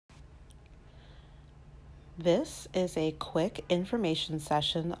This is a quick information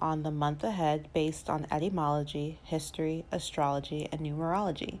session on the month ahead based on etymology, history, astrology, and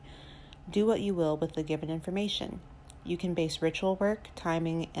numerology. Do what you will with the given information. You can base ritual work,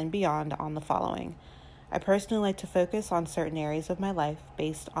 timing, and beyond on the following. I personally like to focus on certain areas of my life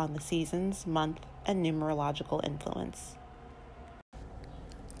based on the seasons, month, and numerological influence.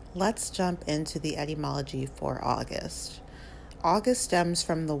 Let's jump into the etymology for August. August stems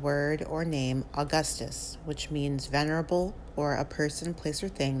from the word or name Augustus, which means venerable or a person, place, or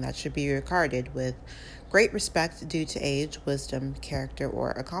thing that should be regarded with great respect due to age, wisdom, character, or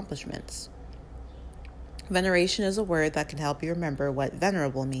accomplishments. Veneration is a word that can help you remember what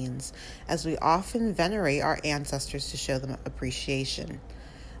venerable means, as we often venerate our ancestors to show them appreciation.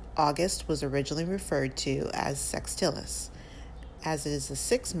 August was originally referred to as Sextilis, as it is the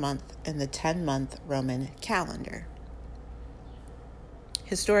 6th month in the 10-month Roman calendar.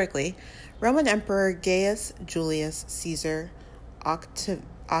 Historically, Roman Emperor Gaius Julius Caesar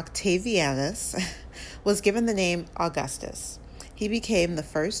Octavianus was given the name Augustus. He became the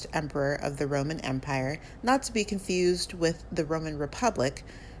first emperor of the Roman Empire, not to be confused with the Roman Republic,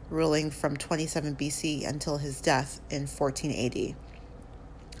 ruling from 27 BC until his death in 1480.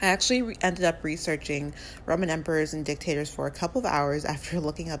 I actually ended up researching Roman emperors and dictators for a couple of hours after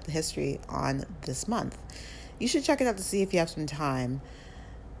looking up the history on this month. You should check it out to see if you have some time.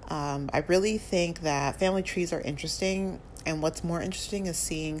 I really think that family trees are interesting, and what's more interesting is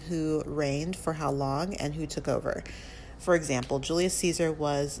seeing who reigned for how long and who took over. For example, Julius Caesar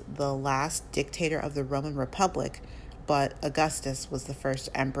was the last dictator of the Roman Republic, but Augustus was the first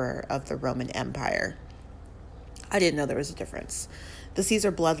emperor of the Roman Empire. I didn't know there was a difference. The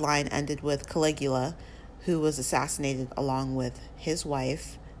Caesar bloodline ended with Caligula, who was assassinated along with his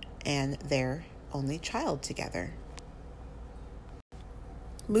wife and their only child together.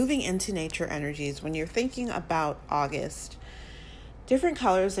 Moving into nature energies, when you're thinking about August, different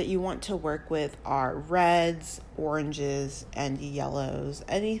colors that you want to work with are reds, oranges, and yellows.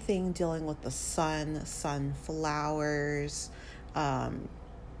 Anything dealing with the sun, sunflowers, what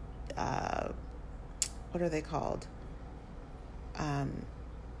are they called?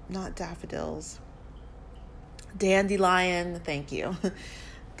 Not daffodils. Dandelion, thank you.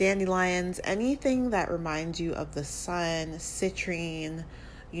 Dandelions, anything that reminds you of the sun, citrine,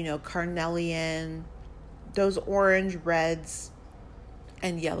 carnelian. Those orange, reds,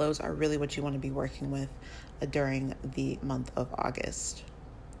 and yellows are really what you want to be working with during the month of August.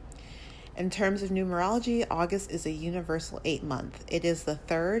 In terms of numerology, August is a universal 8-month. It is the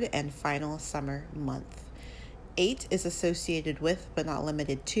third and final summer month. 8 is associated with, but not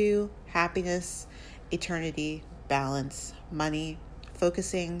limited to, happiness, eternity, balance, money,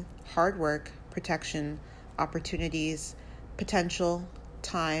 focusing, hard work, protection, opportunities, potential,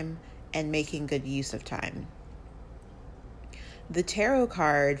 time, and making good use of time. The tarot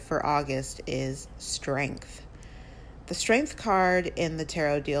card for August is Strength. The Strength card in the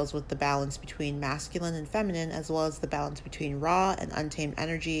tarot deals with the balance between masculine and feminine, as well as the balance between raw and untamed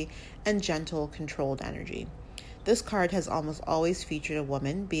energy and gentle, controlled energy. This card has almost always featured a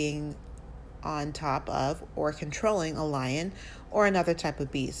woman being on top of or controlling a lion or another type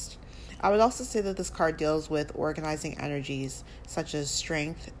of beast. I would also say that this card deals with organizing energies such as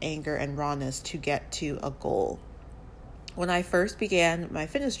strength, anger, and rawness to get to a goal. When I first began my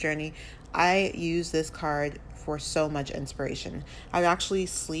fitness journey, I used this card for so much inspiration. I would actually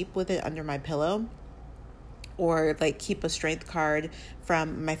sleep with it under my pillow, or keep a strength card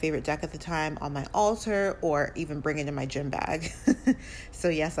from my favorite deck at the time on my altar, or even bring it in my gym bag. So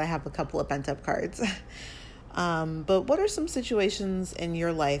yes, I have a couple of bent up cards. But what are some situations in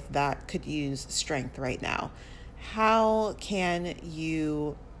your life that could use strength right now? How can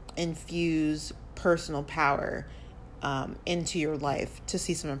you infuse personal power into your life to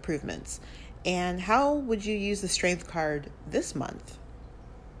see some improvements? And how would you use the strength card this month?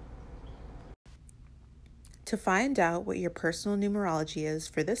 To find out what your personal numerology is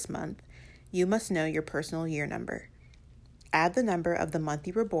for this month, you must know your personal year number. Add the number of the month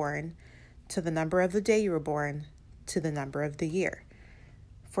you were born to the number of the day you were born to the number of the year.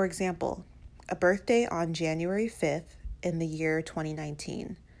 For example, a birthday on January 5th in the year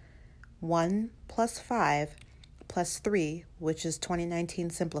 2019. 1 plus 5 plus 3, which is 2019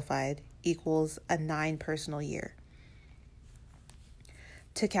 simplified, equals a 9 personal year.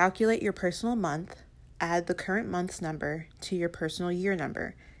 To calculate your personal month, add the current month's number to your personal year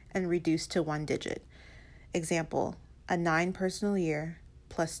number and reduce to 1 digit. Example, a 9 personal year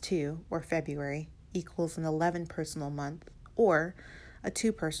plus 2, or February, equals an 11 personal month, or a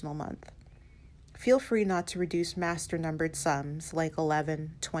 2 personal month. Feel free not to reduce master numbered sums like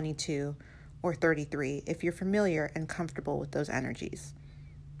 11, 22, or 33 if you're familiar and comfortable with those energies.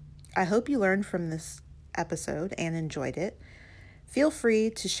 I hope you learned from this episode and enjoyed it. Feel free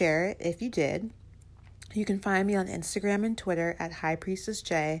to share it if you did. You can find me on Instagram and Twitter at High Priestess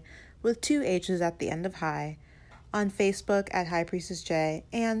J with 2 H's at the end of high, on Facebook at High Priestess J,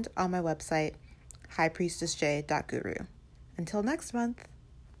 and on my website, highpriestessj.guru. Until next month.